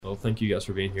Well, thank you guys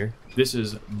for being here. This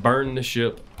is Burn the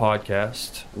Ship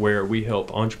podcast, where we help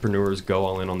entrepreneurs go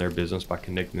all in on their business by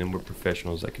connecting them with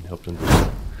professionals that can help them do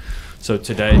so. So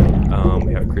today,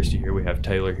 we have Christy here, we have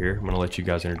Taylor here. I'm going to let you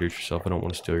guys introduce yourself. I don't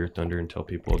want to steal your thunder and tell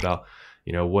people about,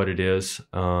 what it is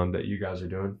that you guys are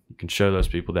doing. You can show those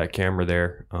people that camera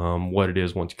there, what it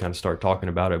is once you kind of start talking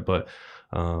about it. But,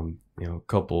 are you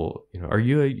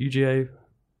a UGA?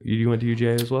 You went to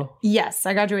UGA as well? Yes,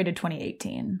 I graduated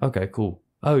 2018. Okay, cool.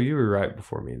 Oh, you were right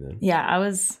before me then. Yeah,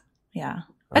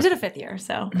 I did a fifth year,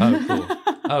 so. Oh, cool.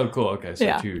 Oh, cool. Okay, so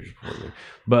it's huge before me.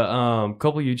 But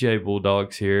couple UGA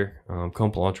Bulldogs here,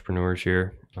 couple entrepreneurs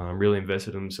here, really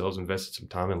invested in themselves, invested some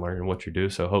time in learning what you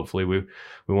do. So hopefully we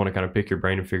want to kind of pick your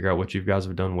brain and figure out what you guys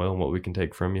have done well and what we can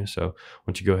take from you. So why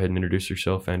don't you go ahead and introduce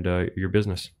yourself and your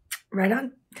business. Right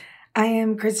on. I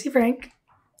am Christy Frank.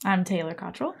 I'm Taylor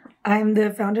Cottrell. I'm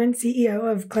the founder and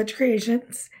CEO of Clutch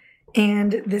Creations,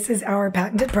 and this is our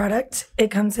patented product.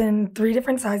 It comes in 3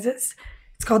 different sizes.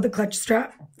 It's called the Clutch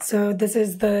Strap. So this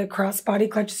is the cross-body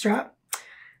clutch strap.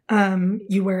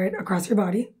 You wear it across your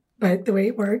body, but the way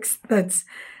it works, that's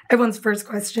everyone's first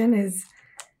question is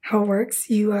how it works.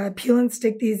 You peel and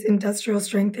stick these industrial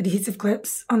strength adhesive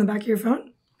clips on the back of your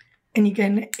phone, and you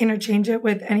can interchange it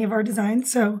with any of our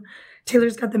designs. So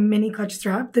Taylor's got the mini clutch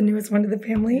strap, the newest one to the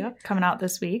family. Yep, coming out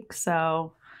this week,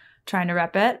 so trying to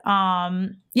rep it.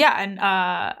 Our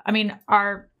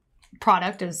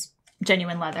product is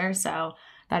genuine leather, so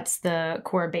that's the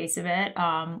core base of it.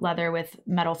 Leather with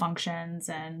metal functions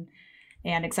and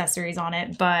accessories on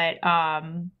it. But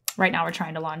right now we're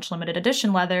trying to launch limited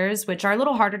edition leathers, which are a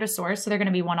little harder to source, so they're going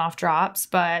to be one-off drops,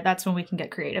 but that's when we can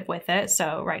get creative with it.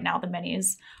 So right now the mini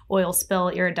is oil spill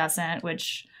iridescent,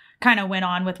 which kind of went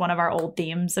on with one of our old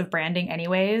themes of branding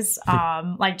anyways.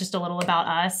 Like just a little about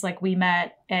us. Like we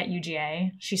met at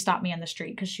UGA. She stopped me in the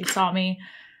street because she saw me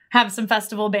have some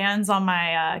festival bands on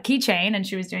my keychain, and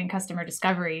she was doing customer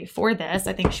discovery for this.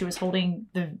 I think she was holding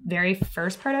the very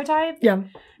first prototype. Yeah.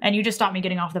 And you just stopped me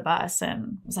getting off the bus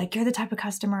and was like, you're the type of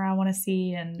customer I want to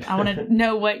see, and I want to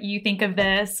know what you think of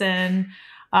this. And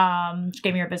she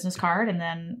gave me her business card, and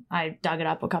then I dug it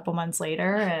up a couple months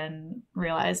later and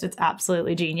realized it's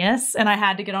absolutely genius, and I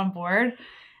had to get on board.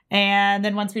 And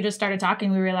then once we just started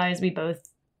talking, we realized we both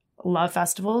love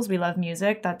festivals. We love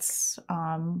music. That's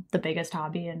the biggest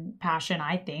hobby and passion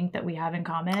I think that we have in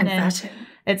common. And fashion.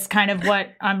 It's kind of what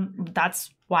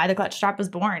that's why the Clutch Strap was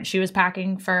born. She was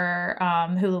packing for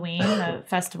Halloween, a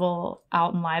festival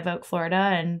out in Live Oak, Florida,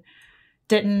 and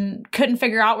couldn't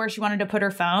figure out where she wanted to put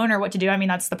her phone or what to do. I mean,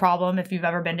 that's the problem if you've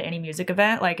ever been to any music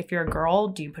event. Like if you're a girl,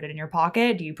 do you put it in your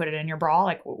pocket? Do you put it in your bra?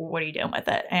 Like what are you doing with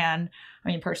it? And I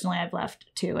mean, personally, I've left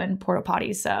 2 in porta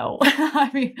potties. So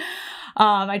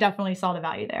I definitely saw the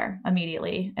value there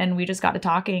immediately. And we just got to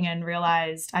talking and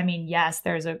realized, I mean, yes,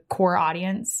 there's a core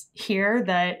audience here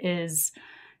that is,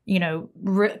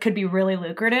 could be really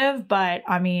lucrative. But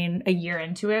I mean, a year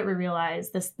into it, we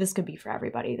realized this could be for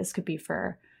everybody. This could be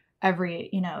for every,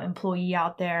 employee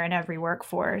out there and every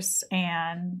workforce.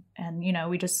 And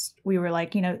we were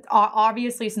like,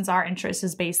 obviously since our interest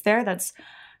is based there, that's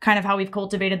kind of how we've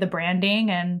cultivated the branding.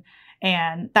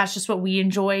 And that's just what we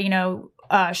enjoy,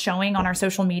 showing on our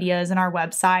social medias and our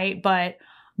website. But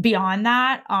beyond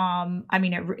that,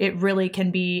 it really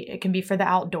can be for the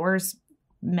outdoors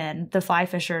men, the fly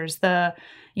fishers, the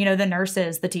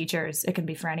nurses, the teachers. It can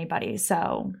be for anybody.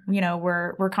 So,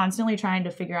 we're constantly trying to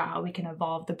figure out how we can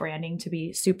evolve the branding to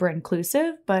be super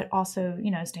inclusive, but also,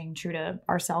 staying true to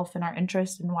ourselves and our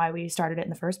interest and why we started it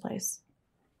in the first place.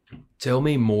 Tell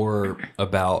me more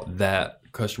about that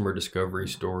customer discovery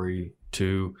story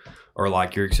or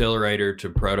like your accelerator to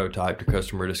prototype to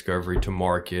customer discovery to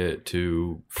market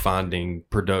to finding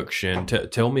production.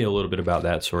 Tell me a little bit about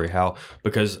that story.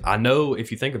 Because I know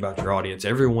if you think about your audience,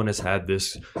 everyone has had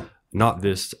this, not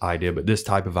this idea, but this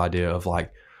type of idea of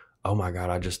like, oh my God,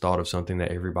 I just thought of something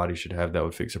that everybody should have that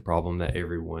would fix a problem that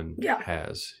everyone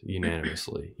has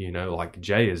unanimously. Like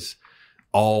Jay is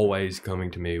always coming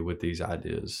to me with these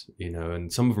ideas,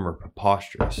 and some of them are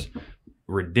preposterous,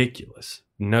 ridiculous,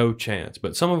 no chance,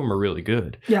 but some of them are really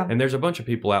good. Yeah. And there's a bunch of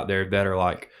people out there that are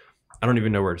like, I don't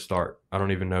even know where to start. I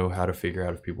don't even know how to figure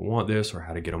out if people want this or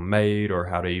how to get them made or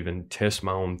how to even test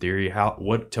my own theory.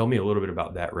 Tell me a little bit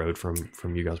about that road from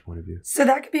you guys' point of view. So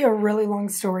that could be a really long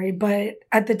story, but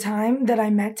at the time that I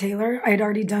met Taylor, I had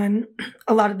already done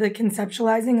a lot of the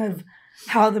conceptualizing of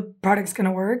how the product's going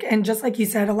to work. And just like you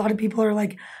said, a lot of people are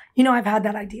like, I've had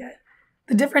that idea.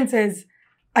 The difference is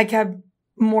I kept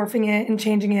morphing it and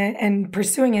changing it and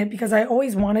pursuing it because I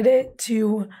always wanted it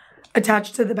to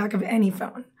attach to the back of any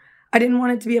phone. I didn't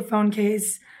want it to be a phone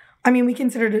case. I mean, we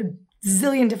considered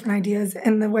zillion different ideas.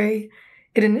 And the way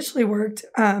it initially worked,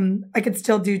 I could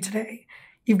still do today.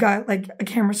 You've got like a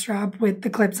camera strap with the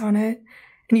clips on it,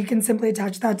 and you can simply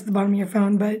attach that to the bottom of your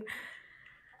phone. But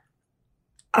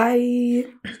I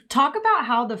talk about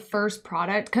how the first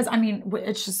product, because I mean,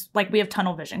 it's just like we have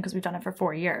tunnel vision because we've done it for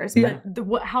 4 years. Yeah.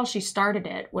 But how she started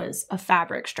it was a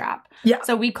fabric strap. Yeah.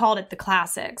 So we called it the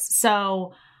classics.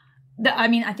 So,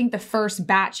 I think the first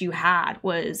batch you had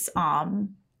was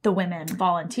the women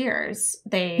volunteers.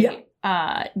 They,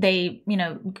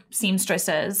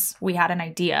 seamstresses. We had an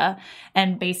idea,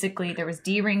 and basically there was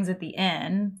D-rings at the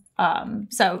end.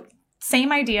 So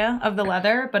same idea of the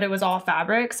leather, but it was all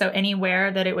fabric. So anywhere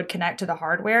that it would connect to the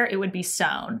hardware, it would be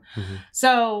sewn. Mm-hmm.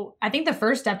 So I think the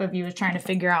first step of you was trying to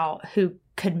figure out who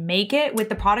could make it with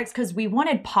the products, because we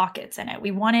wanted pockets in it.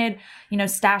 We wanted,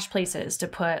 stash places to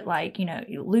put, like,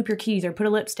 you loop your keys or put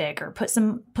a lipstick or put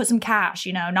some cash,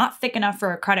 not thick enough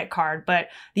for a credit card. But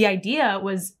the idea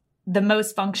was the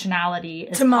most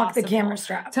functionality is to mock possible. the camera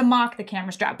strap. To mock the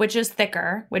camera strap, which is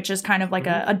thicker, which is kind of like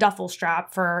a duffel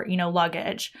strap for,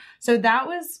 luggage. So that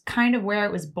was kind of where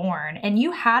it was born. And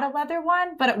you had a leather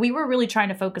one, but we were really trying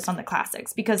to focus on the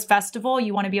classics, because festival,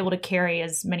 you want to be able to carry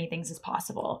as many things as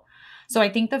possible. So I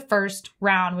think the first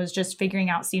round was just figuring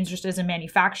out seamstresses and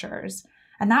manufacturers.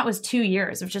 And that was 2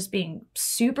 years of just being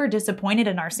super disappointed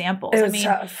in our samples. It was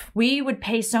tough. We would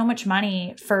pay so much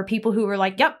money for people who were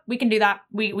like, yep, we can do that.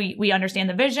 We understand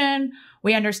the vision.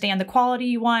 We understand the quality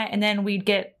you want. And then we'd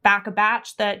get back a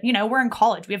batch that, we're in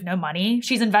college. We have no money.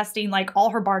 She's investing like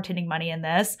all her bartending money in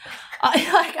this.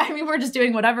 We're just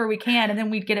doing whatever we can. And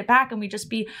then we'd get it back and we'd just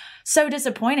be so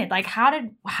disappointed. Like,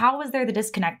 how was there the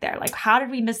disconnect there? Like, how did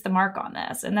we miss the mark on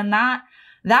this? And then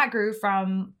that grew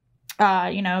from,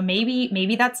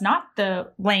 maybe that's not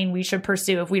the lane we should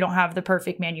pursue if we don't have the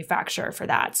perfect manufacturer for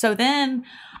that. So then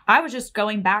I was just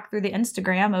going back through the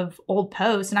Instagram of old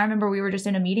posts. And I remember we were just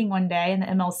in a meeting one day in the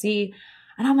MLC,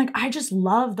 and I'm like, I just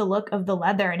love the look of the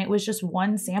leather. And it was just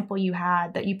one sample you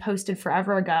had that you posted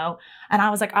forever ago. And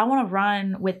I was like, I want to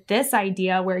run with this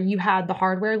idea where you had the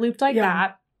hardware looped like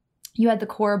that. You had the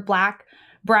core black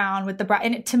brown with the brown.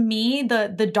 And to me,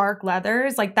 the dark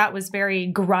leathers, like, that was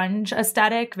very grunge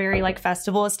aesthetic, very like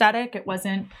festival aesthetic. It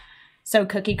wasn't so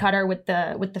cookie cutter with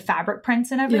the fabric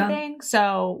prints and everything. Yeah.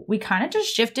 So we kind of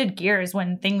just shifted gears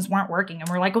when things weren't working, and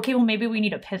we're like, okay, well, maybe we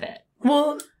need a pivot.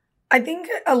 Well, I think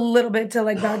a little bit to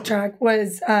like backtrack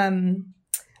was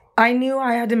I knew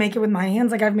I had to make it with my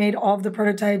hands. Like, I've made all of the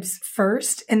prototypes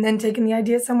first and then taken the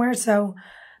idea somewhere. So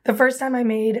the first time I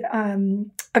made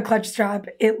a clutch strap,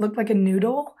 it looked like a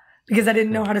noodle because I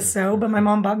didn't know how to sew, but my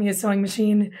mom bought me a sewing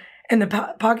machine and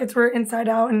the pockets were inside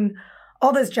out and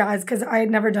all this jazz because I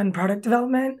had never done product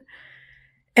development.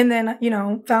 And then,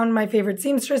 found my favorite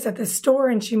seamstress at this store,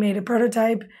 and she made a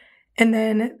prototype. And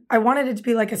then I wanted it to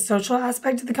be like a social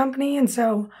aspect of the company. And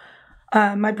so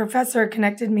my professor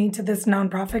connected me to this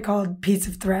nonprofit called Piece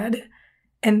of Thread.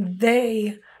 And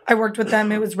I worked with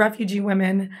them. It was refugee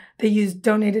women. They used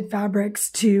donated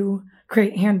fabrics to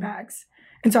create handbags.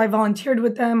 And so I volunteered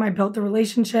with them. I built the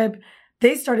relationship.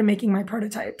 They started making my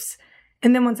prototypes.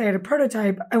 And then once I had a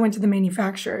prototype, I went to the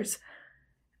manufacturers.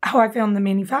 How I found the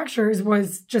manufacturers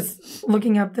was just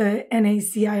looking up the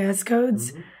NACIS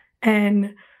codes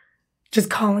and just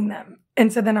calling them.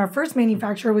 And so then our first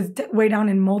manufacturer was way down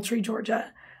in Moultrie,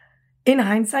 Georgia. In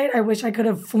hindsight, I wish I could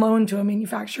have flown to a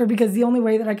manufacturer because the only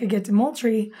way that I could get to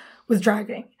Moultrie was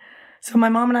driving. So my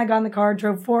mom and I got in the car,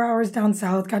 drove 4 hours down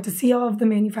south, got to see all of the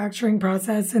manufacturing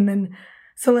process, and then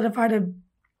solidified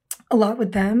a lot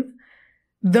with them.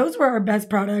 Those were our best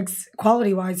products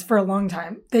quality-wise for a long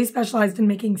time. They specialized in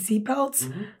making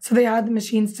seatbelts, so they had the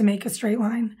machines to make a straight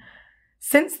line.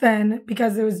 Since then,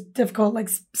 because it was difficult, like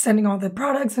sending all the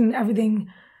products and everything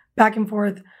back and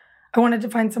forth, I wanted to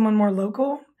find someone more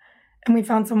local. And we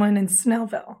found someone in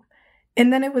Snellville.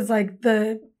 And then it was like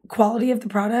the quality of the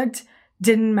product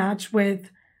didn't match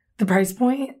with the price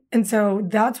point. And so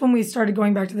that's when we started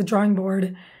going back to the drawing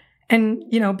board. And,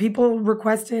 people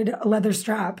requested a leather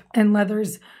strap, and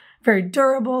leather's very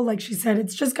durable. Like she said,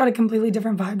 it's just got a completely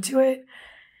different vibe to it.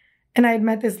 And I had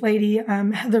met this lady,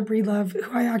 Heather Breedlove,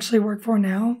 who I actually work for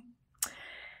now.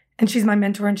 And she's my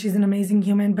mentor, and she's an amazing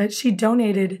human. But she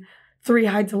donated 3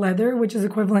 hides of leather, which is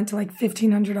equivalent to like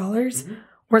 $1,500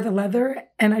 worth of leather.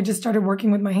 And I just started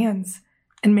working with my hands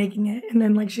and making it. And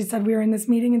then, like she said, we were in this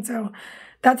meeting. And so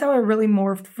that's how it really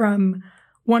morphed from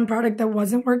one product that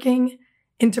wasn't working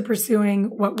into pursuing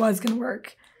what was going to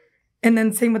work. And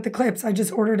then same with the clips. I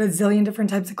just ordered a zillion different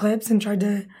types of clips and tried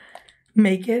to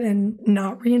make it and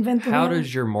not reinvent the wheel. How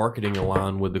does your marketing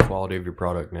align with the quality of your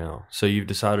product now? So you've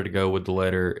decided to go with the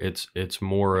leather. It's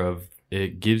more of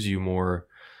it gives you more,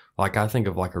 like I think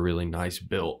of like a really nice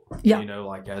built, Yeah. you know,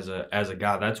 like as a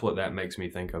guy, that's what that makes me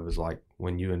think of, is like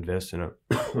when you invest in a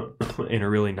in a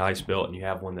really nice built and you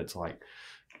have one that's like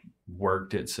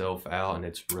worked itself out and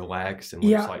it's relaxed and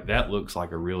looks like that, looks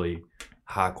like a really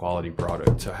high quality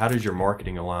product. So how does your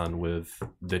marketing align with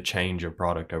the change of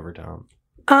product over time?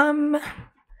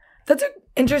 That's an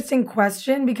interesting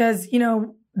question, because, you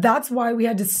know, that's why we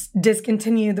had to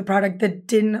discontinue the product that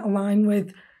didn't align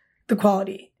with the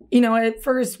quality. You know, at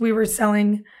first we were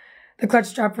selling the clutch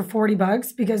strap for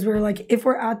 $40 because we were like, if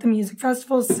we're at the music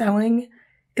festival selling,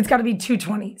 it's got to be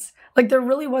 220s. Like, there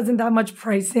really wasn't that much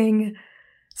pricing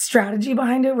strategy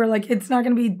behind it. We're like, it's not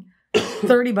going to be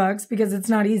 $30 because it's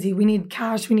not easy. We need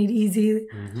cash. We need easy.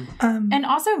 And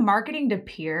also, marketing to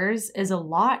peers is a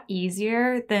lot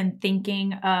easier than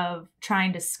thinking of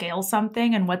trying to scale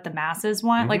something and what the masses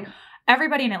want. Like,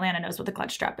 everybody in Atlanta knows what the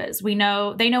clutch strap is. They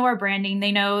know our branding,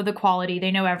 they know the quality,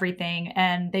 they know everything,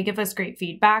 and they give us great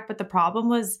feedback. But the problem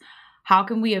was, how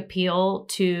can we appeal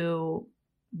to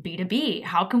B2B?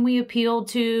 How can we appeal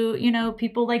to, you know,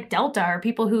 people like Delta, or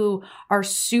people who are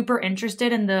super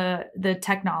interested in the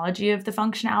technology of the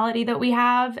functionality that we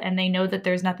have, and they know that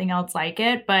there's nothing else like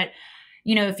it. But,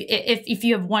 you know, if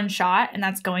you have one shot and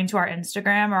that's going to our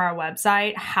Instagram or our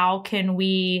website, how can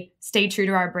we stay true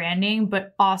to our branding,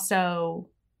 but also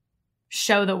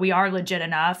show that we are legit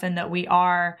enough and that we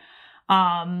are,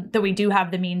 that we do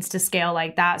have the means to scale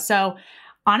like that? So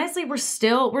honestly, we're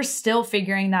still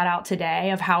figuring that out today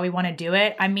of how we want to do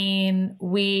it. I mean,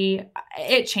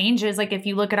 it changes. Like, if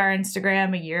you look at our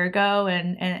Instagram a year ago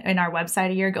and our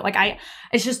website a year ago, like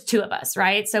it's just two of us,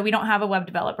 right? So we don't have a web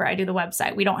developer. I do the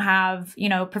website. We don't have, you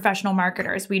know, professional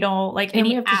marketers. We don't like any.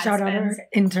 We have to shout out our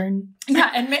intern. Yeah,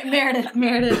 and Meredith,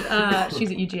 she's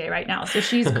at UGA right now, so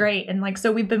she's great. And like,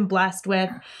 so we've been blessed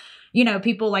with, you know,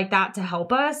 people like that to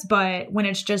help us. But when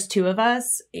it's just two of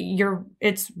us,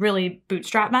 it's really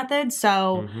bootstrap method.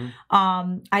 So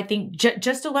I think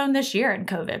just alone this year in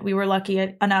COVID, we were lucky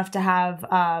enough to have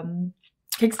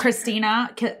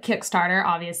Christina Kickstarter,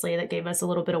 obviously, that gave us a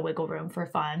little bit of wiggle room for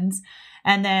funds.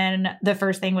 And then the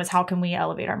first thing was, how can we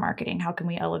elevate our marketing? How can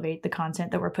we elevate the content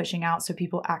that we're pushing out so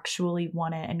people actually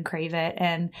want it and crave it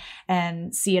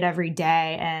and see it every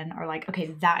day and are like, okay,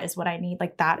 that is what I need.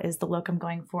 Like, that is the look I'm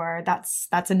going for. That's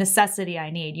a necessity I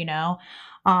need, you know?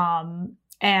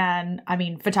 And I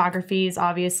mean, photography is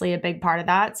obviously a big part of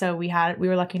that. So we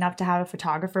were lucky enough to have a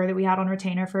photographer that we had on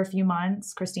retainer for a few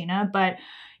months, Christina, but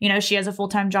you know, she has a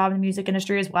full-time job in the music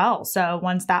industry as well. So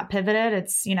once that pivoted,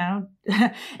 it's, you know,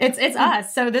 it's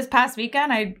us. So this past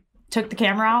weekend, I took the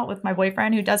camera out with my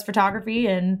boyfriend who does photography,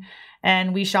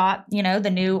 and we shot, you know, the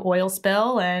new oil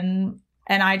spill, and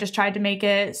I just tried to make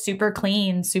it super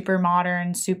clean, super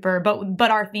modern, but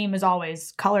our theme is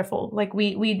always colorful. Like,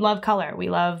 we love color.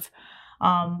 We love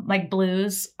like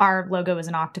blues. Our logo is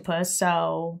an octopus,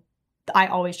 so I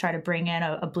always try to bring in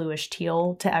a bluish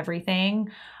teal to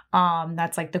everything.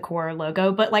 That's like the core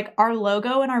logo, but like our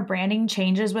logo and our branding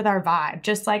changes with our vibe.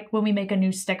 Just like when we make a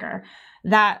new sticker,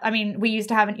 we used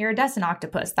to have an iridescent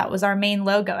octopus. That was our main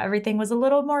logo. Everything was a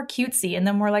little more cutesy. And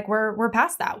then we're like, we're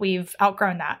past that. We've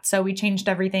outgrown that. So we changed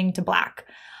everything to black,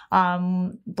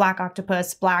 black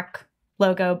octopus, black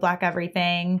logo, black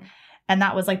everything. And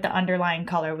that was like the underlying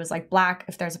color was like black.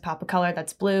 If there's a pop of color,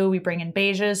 that's blue. We bring in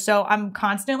beiges. So I'm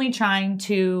constantly trying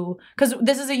to, because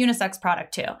this is a unisex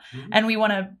product too. And we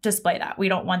want to display that. We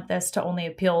don't want this to only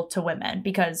appeal to women,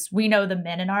 because we know the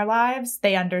men in our lives,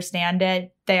 they understand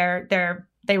it.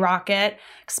 They rock it,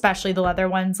 especially the leather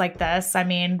ones like this. I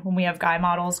mean, when we have guy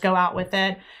models go out with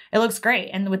it, it looks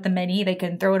great. And with the mini, they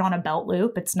can throw it on a belt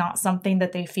loop. It's not something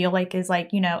that they feel like is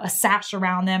like, you know, a sash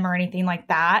around them or anything like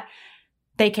that.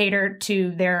 They cater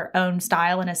to their own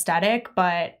style and aesthetic,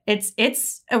 but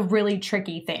it's a really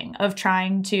tricky thing of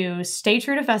trying to stay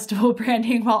true to festival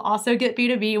branding while also get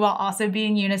B2B, while also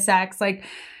being unisex. Like,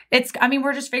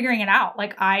 we're just figuring it out.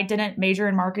 Like, I didn't major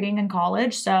in marketing in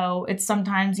college, so it's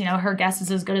sometimes, you know, her guess is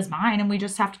as good as mine, and we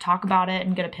just have to talk about it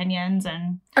and get opinions.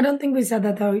 And I don't think we said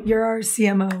that though. You're our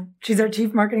CMO. She's our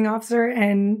chief marketing officer,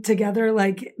 and together,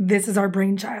 like, this is our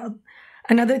brainchild.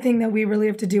 Another thing that we really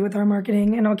have to do with our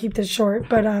marketing, and I'll keep this short,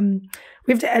 but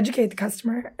we have to educate the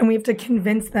customer, and we have to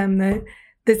convince them that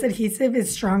this adhesive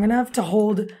is strong enough to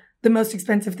hold the most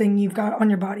expensive thing you've got on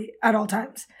your body at all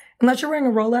times. Unless you're wearing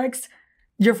a Rolex,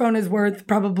 your phone is worth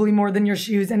probably more than your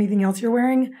shoes, anything else you're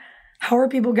wearing. How are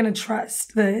people going to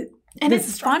trust that? And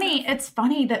it's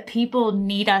funny that people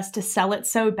need us to sell it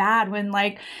so bad when,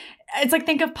 like, it's like,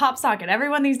 think of pop socket.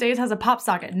 Everyone these days has a pop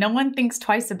socket. No one thinks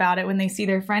twice about it when they see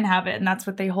their friend have it, and that's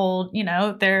what they hold, you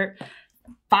know, their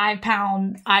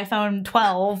 5-pound iPhone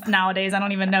 12 nowadays. I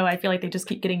don't even know. I feel like they just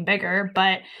keep getting bigger.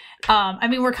 But I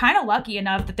mean, we're kind of lucky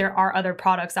enough that there are other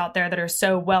products out there that are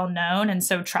so well known and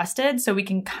so trusted. So we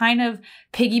can kind of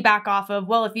piggyback off of,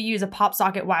 well, if you use a pop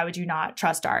socket, why would you not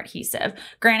trust our adhesive?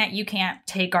 Granted, you can't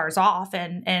take ours off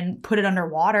and put it under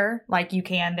water like you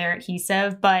can their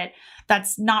adhesive, but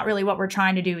that's not really what we're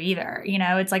trying to do either. You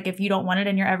know, it's like if you don't want it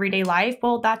in your everyday life,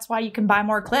 well, that's why you can buy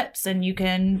more clips and you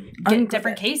can get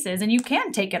different cases and you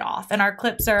can take it off. And our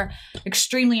clips are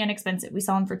extremely inexpensive. We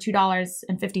sell them for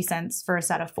 $2.50 for a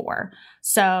set of 4.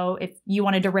 So if you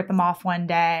wanted to rip them off one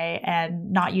day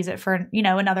and not use it for, you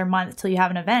know, another month till you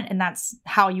have an event and that's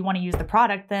how you want to use the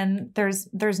product, then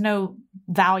there's no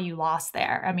value lost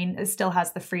there. I mean, it still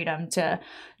has the freedom to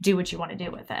do what you want to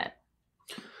do with it.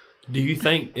 Do you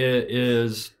think it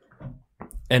is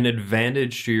an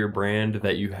advantage to your brand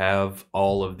that you have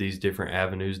all of these different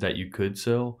avenues that you could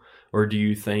sell? Or do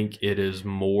you think it is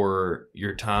more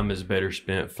your time is better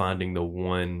spent finding the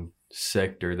one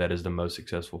sector that is the most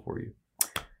successful for you?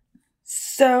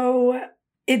 So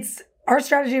it's our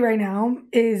strategy right now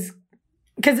is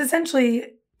because essentially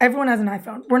everyone has an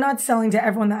iPhone. We're not selling to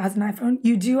everyone that has an iPhone.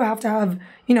 You do have to have,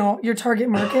 you know, your target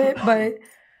market, but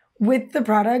with the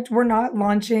product, we're not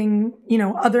launching, you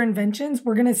know, other inventions.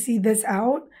 We're going to see this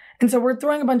out. And so we're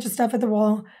throwing a bunch of stuff at the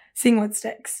wall, seeing what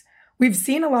sticks. We've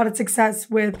seen a lot of success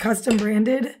with custom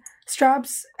branded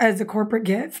straps as a corporate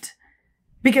gift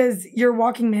because you're a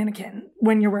walking mannequin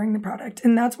when you're wearing the product.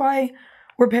 And that's why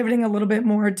we're pivoting a little bit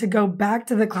more to go back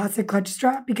to the classic clutch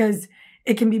strap because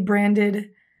it can be branded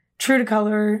true to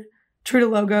color, true to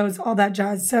logos, all that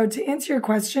jazz. So to answer your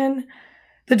question,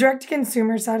 the direct to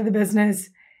consumer side of the business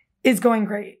is going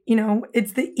great. You know,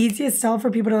 it's the easiest sell for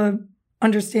people to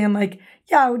understand, like,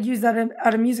 yeah, I would use that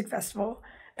at a music festival.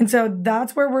 And so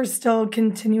that's where we're still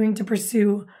continuing to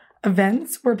pursue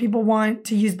events where people want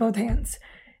to use both hands.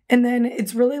 And then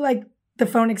it's really like the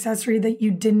phone accessory that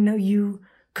you didn't know you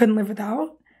couldn't live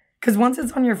without. Because once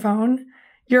it's on your phone,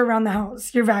 you're around the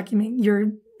house, you're vacuuming,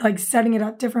 you're like setting it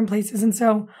up different places. And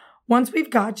so once we've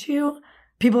got you,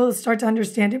 people start to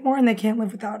understand it more and they can't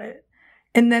live without it.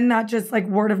 And then not just like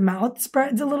word of mouth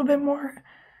spreads a little bit more.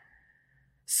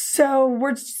 So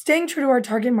we're staying true to our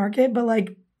target market, but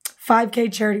like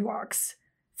 5K charity walks.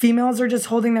 Females are just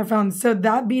holding their phones. So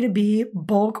that B2B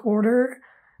bulk order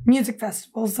music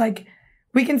festivals, like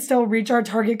we can still reach our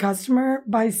target customer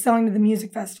by selling to the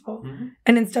music festival. Mm-hmm.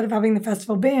 And instead of having the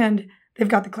festival band, they've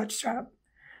got the clutch strap.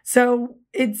 So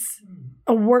it's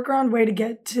a workaround way to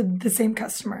get to the same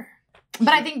customer.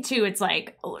 But I think, too, it's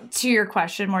like, to your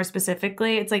question more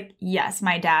specifically, it's like, yes,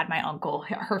 my dad, my uncle,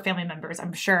 her family members,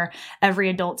 I'm sure every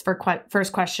adult's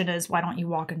first question is, why don't you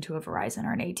walk into a Verizon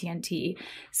or an AT&T,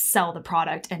 sell the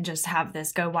product, and just have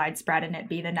this go widespread and it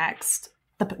be the next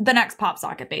pop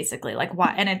socket, basically? Like,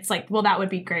 why? And it's like, well, that would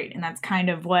be great. And that's kind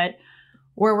of what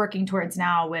we're working towards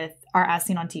now with our As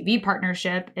Seen on TV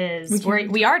partnership is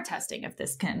we are testing if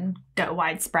this can go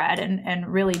widespread and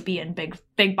really be in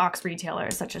big box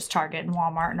retailers such as Target and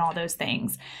Walmart and all those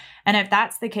things. And if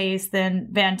that's the case, then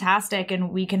fantastic.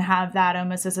 And we can have that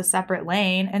almost as a separate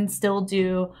lane and still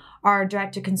do our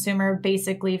direct to consumer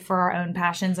basically for our own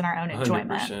passions and our own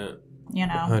enjoyment. 100%. You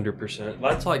know, 100%.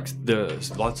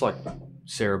 That's like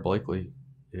Sarah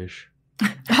Blakely-ish.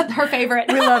 Her favorite.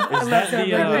 We love Is that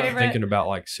the thinking about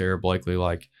like Sarah Blakely,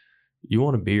 like you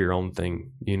want to be your own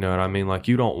thing, you know what I mean? Like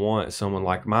you don't want someone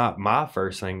like my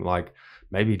first thing, like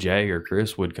maybe Jay or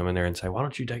Chris would come in there and say, why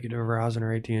don't you take it to Verizon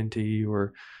or AT&T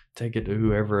or take it to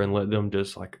whoever and let them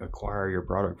just like acquire your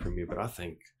product from you. But I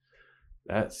think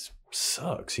that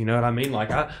sucks, you know what I mean?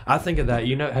 Like I think of that,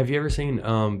 you know, have you ever seen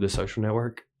The Social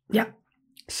Network? Yeah.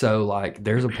 So like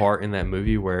there's a part in that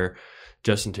movie where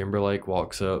Justin Timberlake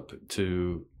walks up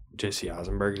to Jesse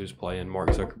Eisenberg, who's playing Mark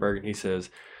Zuckerberg, and he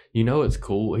says, you know it's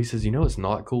cool. He says, you know it's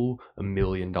not cool? $1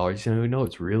 million. You know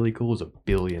it's really cool is $1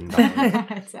 billion.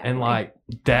 Exactly. And like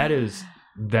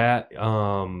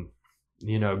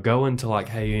you know, going to like,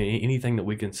 hey, anything that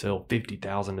we can sell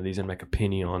 50,000 of these and make a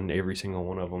penny on every single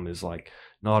one of them is like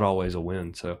not always a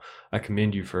win. So I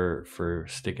commend you for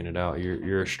sticking it out.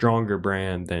 You're a stronger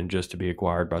brand than just to be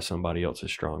acquired by somebody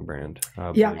else's strong brand.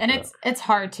 Yeah, and it's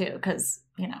hard too because,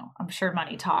 you know, I'm sure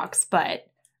money talks, but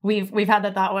we've had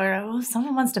that thought where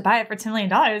someone wants to buy it for $10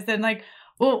 million, then like,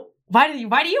 well, why do you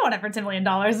want it for $10 million?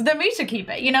 Then we should keep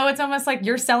it. You know, it's almost like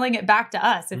you're selling it back to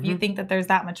us. If you think that there's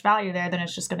that much value there, then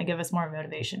it's just going to give us more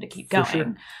motivation to keep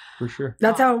going. For sure.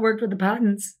 That's how it worked with the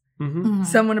patents. Mm-hmm. Mm-hmm.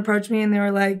 Someone approached me and they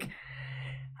were like,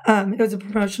 it was a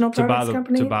promotional products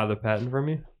company. To buy the patent from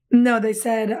you? No, they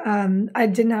said I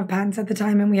didn't have patents at the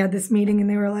time and we had this meeting and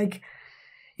they were like,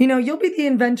 you'll be the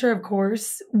inventor, of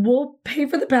course. We'll pay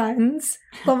for the patents.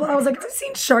 I was like, I've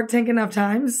seen Shark Tank enough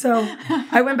times. So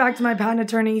I went back to my patent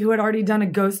attorney who had already done a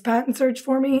ghost patent search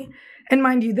for me. And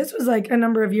mind you, this was like a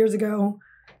number of years ago,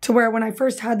 to where when I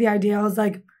first had the idea, I was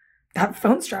like, that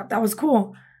phone strap, that was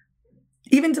cool.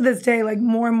 Even to this day, like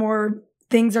more and more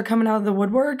things are coming out of the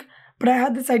woodwork. But I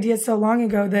had this idea so long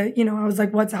ago that, I was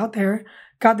like, what's out there?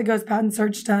 Got the ghost patent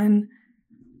search done.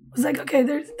 I was like, okay,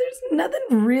 there's nothing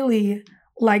really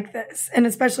like this, and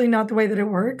especially not the way that it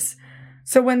works.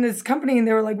 So when this company, and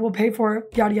they were like, we'll pay for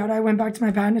it, yada, yada, I went back to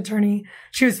my patent attorney.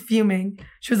 She was fuming.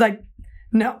 She was like,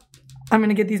 no, I'm going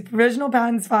to get these provisional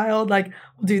patents filed. Like,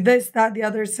 we'll do this, that, the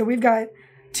other. So we've got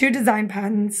 2 design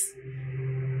patents.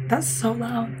 That's so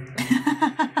loud.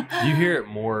 You hear it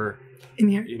more in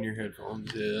here. In your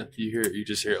headphones, yeah. You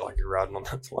just hear it like you're riding on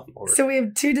that lawnmower. So we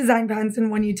have 2 design patents and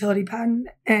 1 utility patent.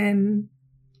 And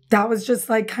that was just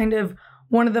like kind of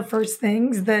one of the first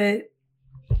things that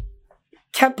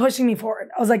kept pushing me forward.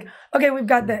 I was like, okay, we've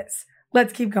got this.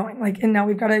 Let's keep going. Like, and now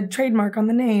we've got a trademark on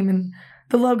the name and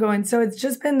the logo. And so it's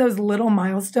just been those little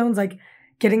milestones, like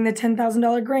getting the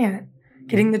 $10,000 grant,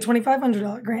 getting the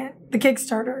 $2,500 grant, the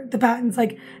Kickstarter, the patents,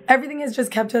 like everything has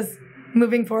just kept us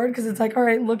moving forward. Cause it's like, all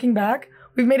right, looking back,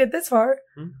 we've made it this far.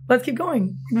 Let's keep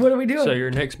going. What are we doing? So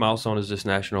your next milestone is this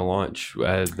national launch,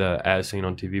 the As Seen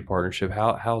on TV partnership.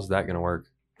 How's that going to work?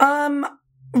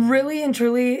 Really and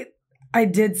truly, I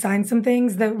did sign some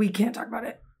things that we can't talk about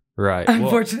it. Right.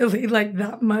 Unfortunately, like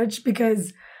that much,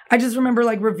 because I just remember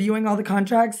like reviewing all the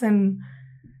contracts and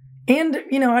I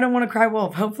don't want to cry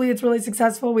wolf. Hopefully it's really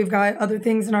successful. We've got other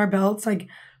things in our belts, like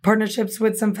partnerships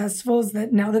with some festivals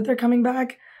that now that they're coming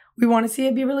back, we want to see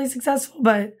it be really successful,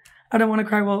 but I don't want to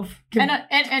cry wolf.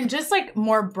 And just like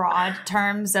more broad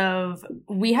terms of,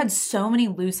 we had so many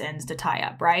loose ends to tie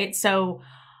up, right? So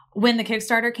when the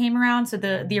Kickstarter came around, so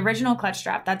the original clutch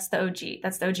strap, that's the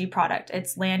OG product.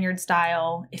 It's lanyard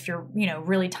style. If you're,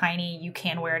 really tiny, you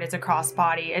can wear it as a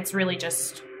crossbody. It's really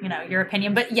just, your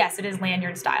opinion. But yes, it is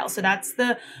lanyard style. So that's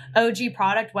the OG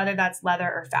product, whether that's leather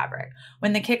or fabric.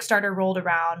 When the Kickstarter rolled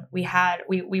around,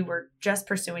 we were just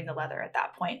pursuing the leather at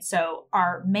that point. So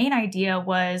our main idea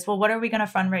was, well, what are we going to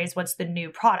fundraise? What's the new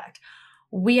product?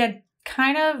 We had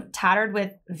kind of tattered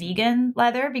with vegan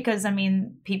leather because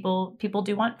people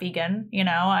do want vegan,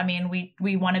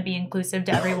 we want to be inclusive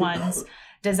to everyone's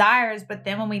desires. But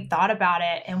then when we thought about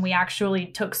it and we actually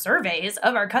took surveys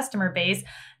of our customer base,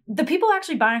 the people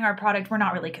actually buying our product were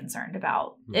not really concerned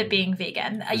about it being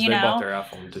vegan. They bought their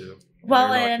iPhone too.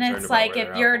 Well, and it's like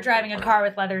if you're driving a car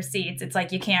with leather seats, it's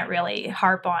like you can't really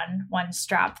harp on one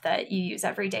strap that you use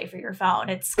every day for your phone.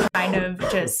 It's kind of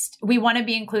just, we want to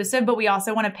be inclusive, but we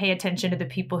also want to pay attention to the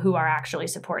people who are actually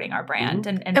supporting our brand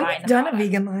and buying we've done a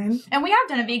vegan line. And we have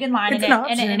done a vegan line,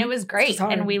 and it was great,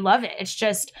 and we love it. It's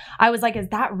just, I was like, is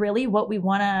that really what we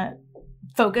want to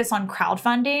focus on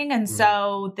crowdfunding? And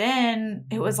so then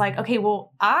it was like, okay,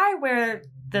 well, I wear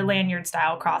the lanyard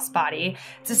style crossbody.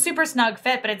 It's a super snug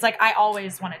fit, but it's like I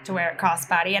always wanted to wear a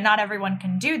crossbody, and not everyone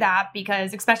can do that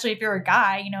because, especially if you're a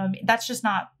guy, that's just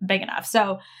not big enough.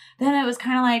 So then it was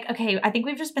kind of like, okay, I think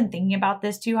we've just been thinking about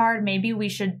this too hard. Maybe we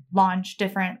should launch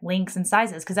different lengths and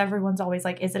sizes, because everyone's always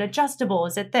like, is it adjustable?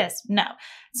 Is it this? No,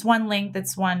 it's one length.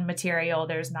 It's one material.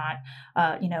 There's not,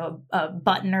 a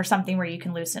button or something where you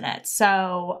can loosen it.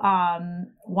 So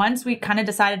once we kind of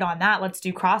decided on that, let's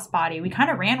do crossbody, we kind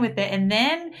of ran with it. And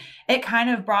then it kind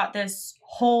of brought this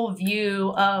whole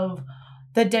view of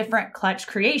the different clutch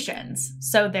creations.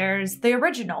 So there's the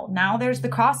original. Now there's the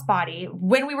crossbody.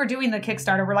 When we were doing the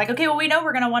Kickstarter, we're like, okay, well, we know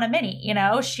we're going to want a mini,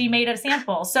 she made a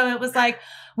sample. So it was like,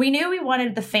 we knew we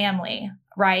wanted the family,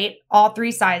 right? All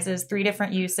 3 sizes, 3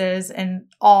 different uses, and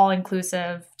all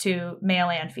inclusive to male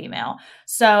and female.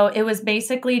 So it was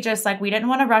basically just like, we didn't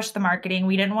want to rush the marketing.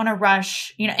 We didn't want to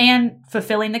rush, and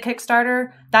fulfilling the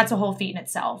Kickstarter, that's a whole feat in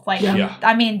itself. Like,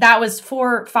 that was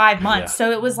 4 or 5 months.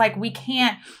 So it was like, we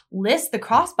list the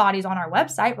crossbodies on our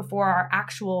website before our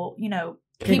actual,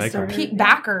 peak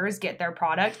backers get their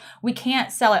product. We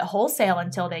can't sell it wholesale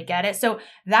until they get it. So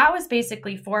that was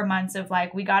basically 4 months of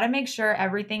like, we got to make sure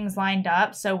everything's lined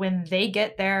up. So when they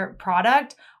get their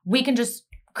product, we can just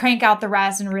crank out the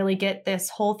rest and really get this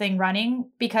whole thing running,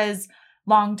 because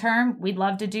long term, we'd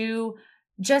love to do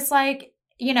just like,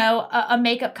 a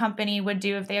makeup company would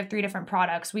do if they have 3 different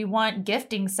products. We want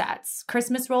gifting sets.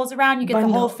 Christmas rolls around, you get the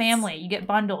whole family. You get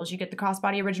bundles. You get the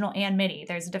crossbody original and mini.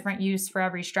 There's a different use for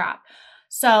every strap.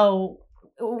 So,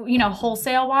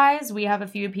 wholesale wise, we have a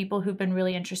few people who've been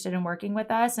really interested in working with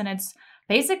us. And it's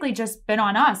basically just been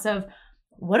on us of,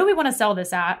 what do we want to sell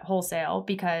this at wholesale?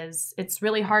 Because it's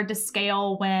really hard to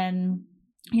scale when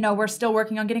we're still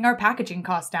working on getting our packaging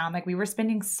costs down. Like we were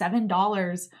spending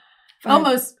 $7,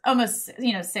 almost,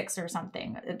 $6 or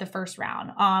something at the first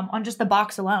round, on just the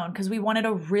box alone. Cause we wanted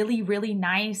a really, really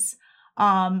nice,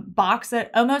 box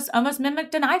that almost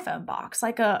mimicked an iPhone box,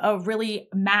 like a really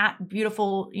matte,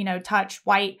 beautiful, touch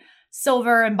white,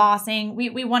 silver embossing.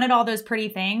 We wanted all those pretty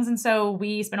things. And so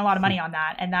we spent a lot of money on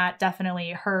that, and that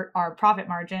definitely hurt our profit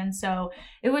margin. So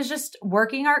it was just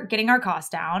getting our costs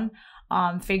down,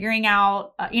 figuring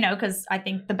out, cause I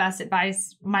think the best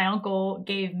advice my uncle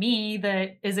gave me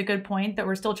that is a good point that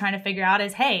we're still trying to figure out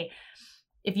is, hey,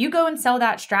 if you go and sell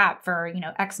that strap for,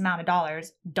 X amount of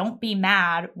dollars, don't be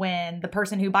mad when the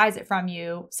person who buys it from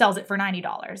you sells it for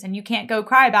 $90. And you can't go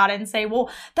cry about it and say, well,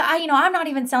 I'm not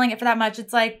even selling it for that much.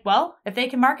 It's like, well, if they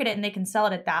can market it and they can sell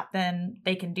it at that, then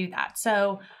they can do that.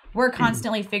 So we're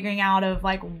constantly figuring out of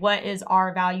like, what is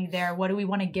our value there? What do we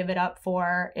want to give it up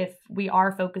for if we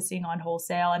are focusing on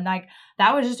wholesale? And like,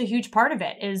 that was just a huge part of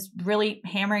it, is really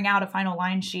hammering out a final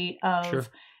line sheet of, sure,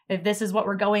 if this is what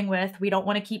we're going with, we don't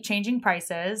want to keep changing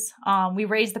prices. We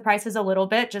raised the prices a little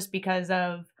bit just because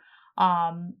of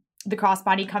the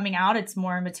crossbody coming out. It's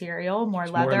more material, more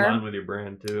leather. More in line with your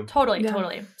brand too.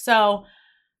 Totally. So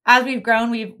as we've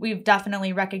grown, we've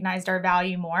definitely recognized our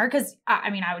value more. Because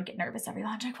I would get nervous every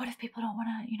launch. Like, what if people don't want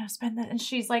to, spend that? And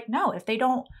she's like, no, if they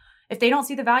don't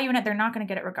see the value in it, they're not going to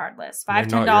get it regardless.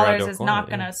 $5-10 is not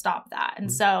going to stop that.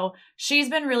 And so she's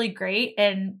been really great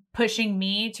in pushing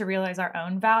me to realize our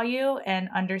own value and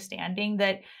understanding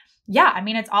that,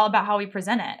 it's all about how we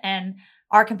present it. And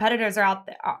our competitors are out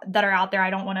there. I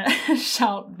don't want to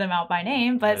shout them out by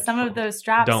name, but that's some of those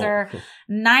straps are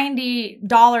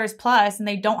 $90 plus, and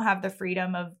they don't have the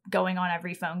freedom of going on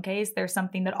every phone case. There's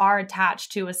something that are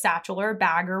attached to a satchel or a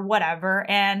bag or whatever.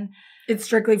 And it's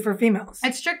strictly for females.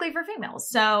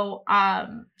 So,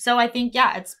 I think,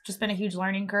 it's just been a huge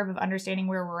learning curve of understanding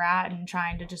where we're at and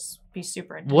trying to just be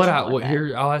super intentional.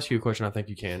 Here, I'll ask you a question I think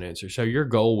you can answer. So your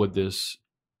goal with this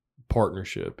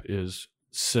partnership is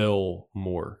sell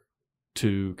more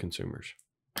to consumers.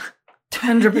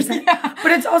 100%. Yeah.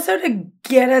 But it's also to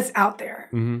get us out there.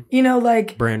 Mm-hmm.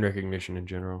 Like brand recognition in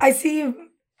general. I see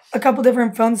a couple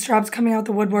different phone straps coming out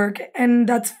the woodwork, and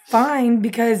that's fine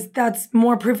because that's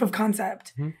more proof of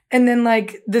concept. Mm-hmm. And then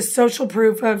like the social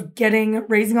proof of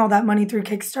raising all that money through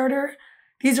Kickstarter.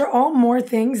 These are all more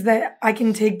things that I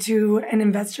can take to an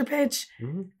investor pitch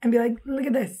and be like, look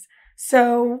at this.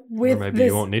 So with or maybe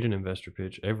you won't need an investor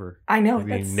pitch ever. I know.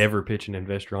 Maybe you never pitch an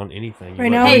investor on anything. Right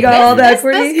now we got all that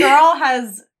equity. This girl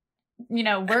has,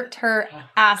 worked her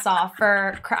ass off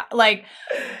for like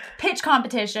pitch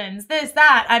competitions, this,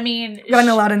 that. Gotten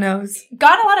a lot of no's.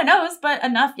 But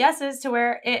enough yeses to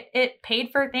where it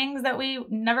paid for things that we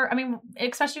never,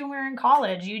 especially when we were in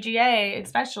college, UGA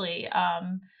especially.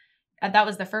 That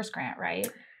was the first grant, right?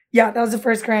 Yeah, that was the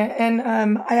first grant. And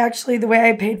the way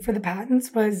I paid for the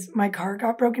patents was my car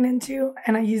got broken into,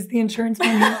 and I used the insurance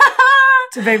money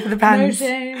to pay for the patents. No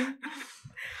shame.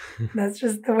 That's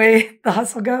just the way the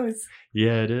hustle goes.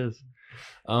 Yeah, it is.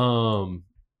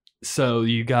 So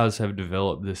you guys have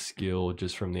developed this skill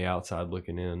just from the outside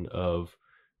looking in of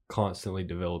constantly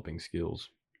developing skills,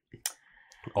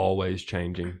 always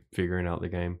changing, figuring out the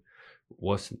game.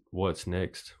 What's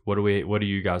next? What do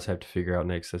you guys have to figure out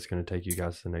next that's going to take you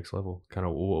guys to the next level? Kind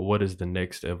of what is the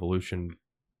next evolution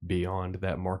beyond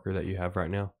that marker that you have right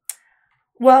now?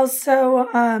 Well, so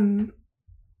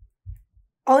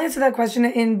I'll answer that question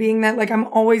in being that like I'm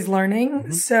always learning.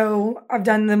 Mm-hmm. So I've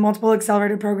done the multiple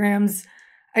accelerator programs.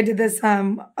 I did this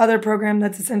other program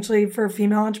that's essentially for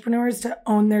female entrepreneurs to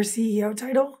own their CEO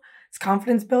title. It's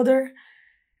Confidence Builder.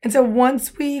 And so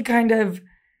once we kind of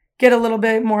get a little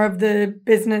bit more of the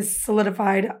business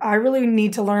solidified, I really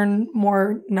need to learn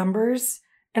more numbers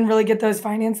and really get those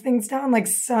finance things down. Like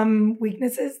some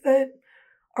weaknesses that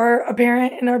are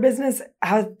apparent in our business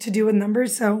have to do with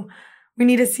numbers. So we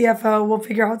need a CFO. We'll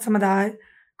figure out some of that,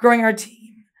 growing our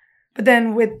team. But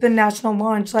then with the national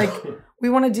launch, like we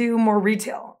want to do more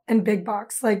retail and big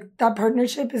box. Like that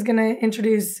partnership is going to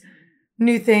introduce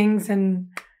new things. And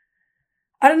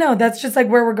I don't know, that's just like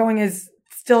where we're going, is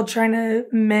still trying to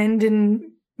mend and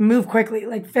move quickly.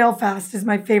 Like fail fast is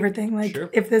my favorite thing. Like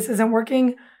if this isn't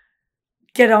working,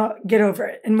 get over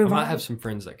it and move on. I might have some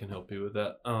friends that can help you with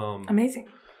that. Amazing.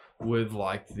 With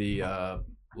like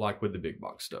with the big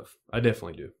box stuff. I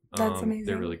definitely do. That's amazing.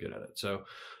 They're really good at it. So,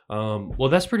 well,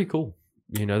 that's pretty cool.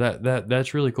 you know,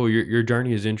 that's really cool. Your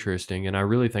journey is interesting, and I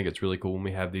really think it's really cool when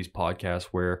we have these podcasts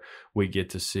where we get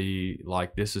to see,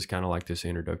 like, this is kind of like this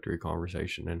introductory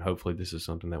conversation, and hopefully this is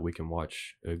something that we can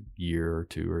watch a year or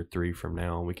 2 or 3 from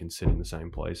now, and we can sit in the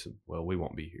same place. And, well, we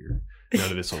won't be here.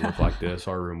 None of this will look like this.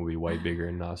 Our room will be way bigger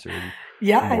and nicer, and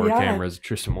more cameras.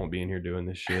 Tristan won't be in here doing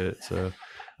this shit. So,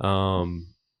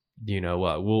 you know,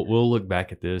 we'll look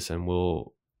back at this and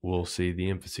we'll see the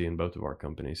infancy in both of our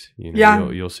companies. You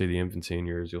know, you'll see the infancy in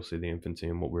yours. You'll see the infancy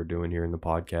in what we're doing here in the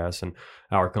podcast and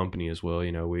our company as well.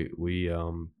 You know, we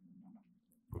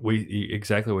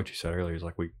exactly what you said earlier is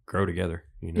like we grow together.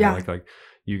 You know, like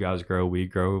you guys grow, we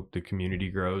grow, the community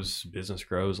grows, business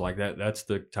grows. Like that. That's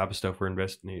the type of stuff we're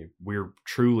investing in. We're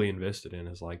truly invested in.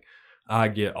 Is like I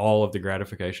get all of the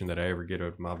gratification that I ever get out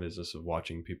of my business of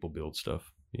watching people build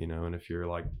stuff. You know, and if you're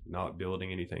like not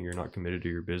building anything, you're not committed to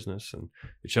your business, and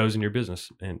it shows in your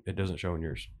business and it doesn't show in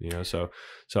yours, you know? So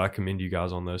I commend you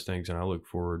guys on those things. And I look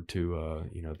forward to,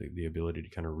 you know, the ability to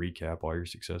kind of recap all your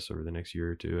success over the next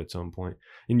year or two at some point.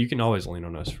 And you can always lean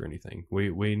on us for anything.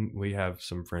 We have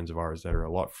some friends of ours that are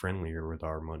a lot friendlier with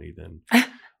our money than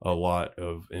a lot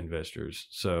of investors.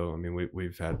 So, I mean,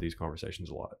 we've had these conversations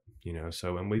a lot, you know,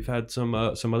 so, and we've had some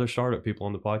other startup people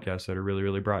on the podcast that are really,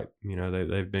 really bright. You know,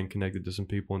 they've been connected to some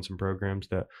people and some programs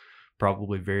that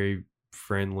probably very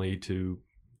friendly to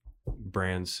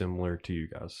brands similar to you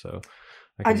guys. So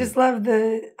I just love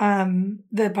the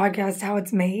podcast, how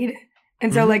it's made.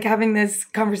 And so like having this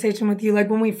conversation with you,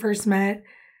 like when we first met,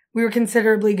 we were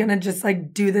considerably going to just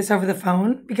like do this over the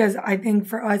phone, because I think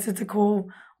for us, it's a cool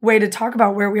way to talk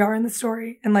about where we are in the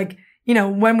story. And like, you know,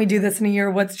 when we do this in a year,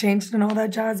 what's changed and all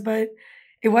that jazz. But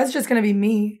it was just going to be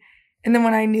me. And then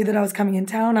when I knew that I was coming in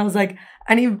town, I was like,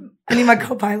 I need my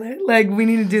co-pilot. Like, we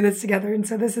need to do this together. And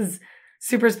so this is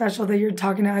super special that you're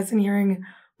talking to us and hearing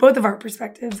both of our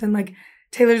perspectives. And like,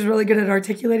 Taylor's really good at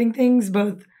articulating things,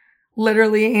 both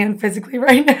literally and physically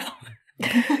right now.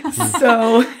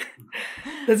 So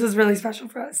this was really special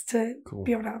for us to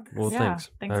be able to have this. Well, thanks.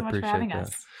 Thanks so much for having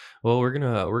us. Well, we're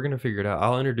gonna figure it out.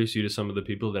 I'll introduce you to some of the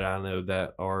people that I know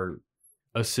that are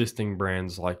assisting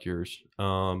brands like yours,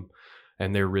 and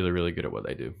they're really, really good at what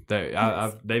they do.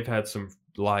 They've had some,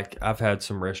 like, I've had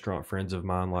some restaurant friends of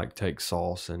mine like take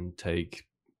sauce and take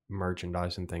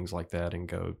merchandise and things like that and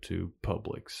go to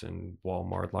Publix and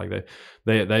Walmart. Like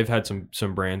they've had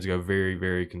some brands go very,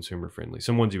 very consumer friendly,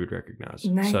 some ones you would recognize.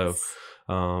 Nice. So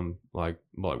like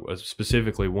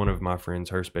specifically one of my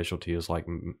friends, her specialty is like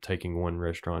taking one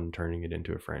restaurant and turning it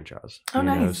into a franchise. Oh,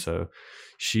 nice. Know? So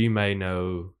she may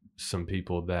know some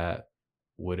people that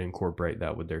would incorporate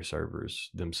that with their servers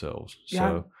themselves.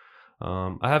 So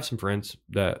I have some friends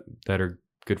that are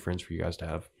good friends for you guys to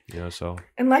have, you know. So,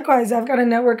 and likewise, I've got a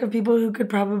network of people who could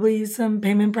probably use some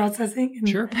payment processing and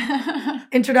sure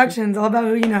introductions, all about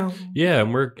who you know. Yeah,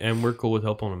 and we're cool with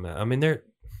helping them. I mean,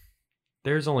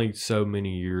 there's only so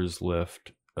many years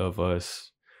left of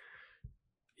us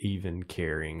even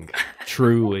caring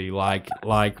truly. like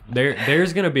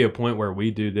there's gonna be a point where we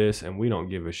do this and we don't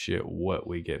give a shit what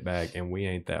we get back, and we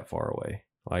ain't that far away.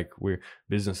 Like,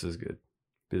 business is good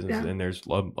business, and there's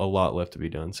a lot left to be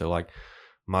done. So like,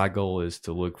 my goal is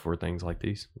to look for things like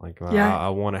these. Like, I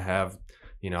want to have,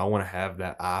 you know, I want to have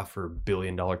that eye for $1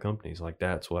 billion companies. Like,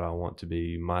 that's what I want to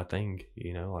be my thing,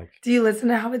 you know. Like, do you listen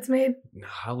to How It's Made? No,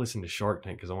 I listen to Shark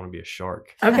Tank because I want to be a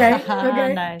shark. Okay.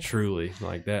 Okay. Nice. Truly,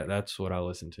 like that's what I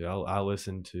listen to. I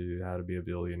listen to How to Be a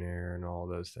Billionaire and all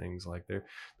those things. Like,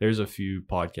 there's a few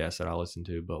podcasts that I listen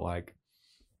to, but like,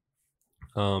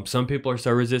 some people are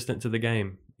so resistant to the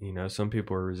game. You know, some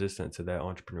people are resistant to that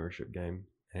entrepreneurship game,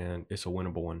 and it's a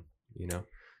winnable one, you know.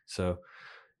 So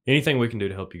anything we can do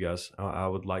to help you guys, I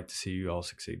would like to see you all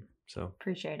succeed. So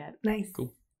appreciate it. Nice.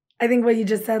 Cool. I think what you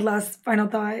just said, last final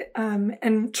thought,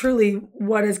 and truly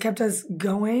what has kept us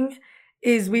going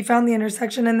is we found the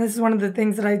intersection. And this is one of the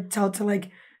things that I tell to like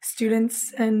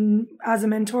students and as a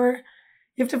mentor,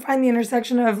 you have to find the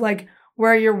intersection of like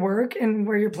where your work and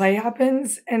where your play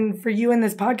happens. And for you in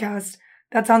this podcast,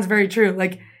 that sounds very true.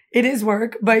 Like, it is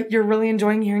work, but you're really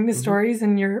enjoying hearing the stories,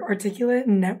 and you're articulate,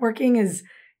 and networking is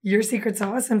your secret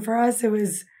sauce. And for us, it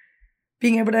was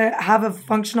being able to have a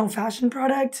functional fashion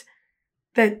product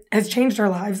that has changed our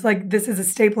lives. Like, this is a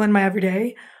staple in my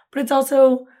everyday, but it's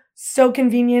also so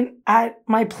convenient at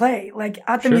my play, like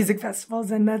at the music festivals.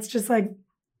 And that's just like,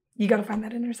 you got to find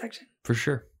that intersection. For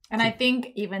sure. And I think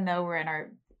even though we're in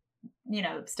our, you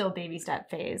know, still baby step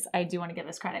phase, I do want to give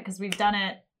us credit because we've done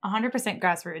it 100%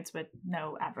 grassroots with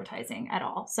no advertising at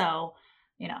all. So,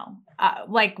 you know,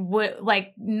 like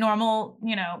normal,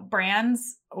 you know,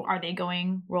 brands, are they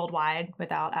going worldwide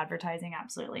without advertising?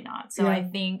 Absolutely not. So I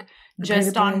think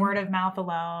just on word of mouth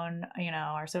alone, you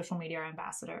know, our social media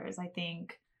ambassadors, I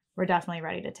think we're definitely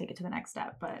ready to take it to the next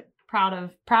step, but proud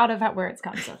of where it's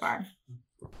come so far.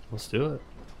 Let's do it.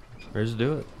 Let's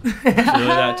do it. It's really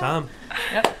that time.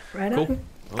 Yep. Right Cool. on.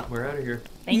 Well, we're out of here.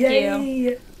 Thank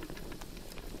you.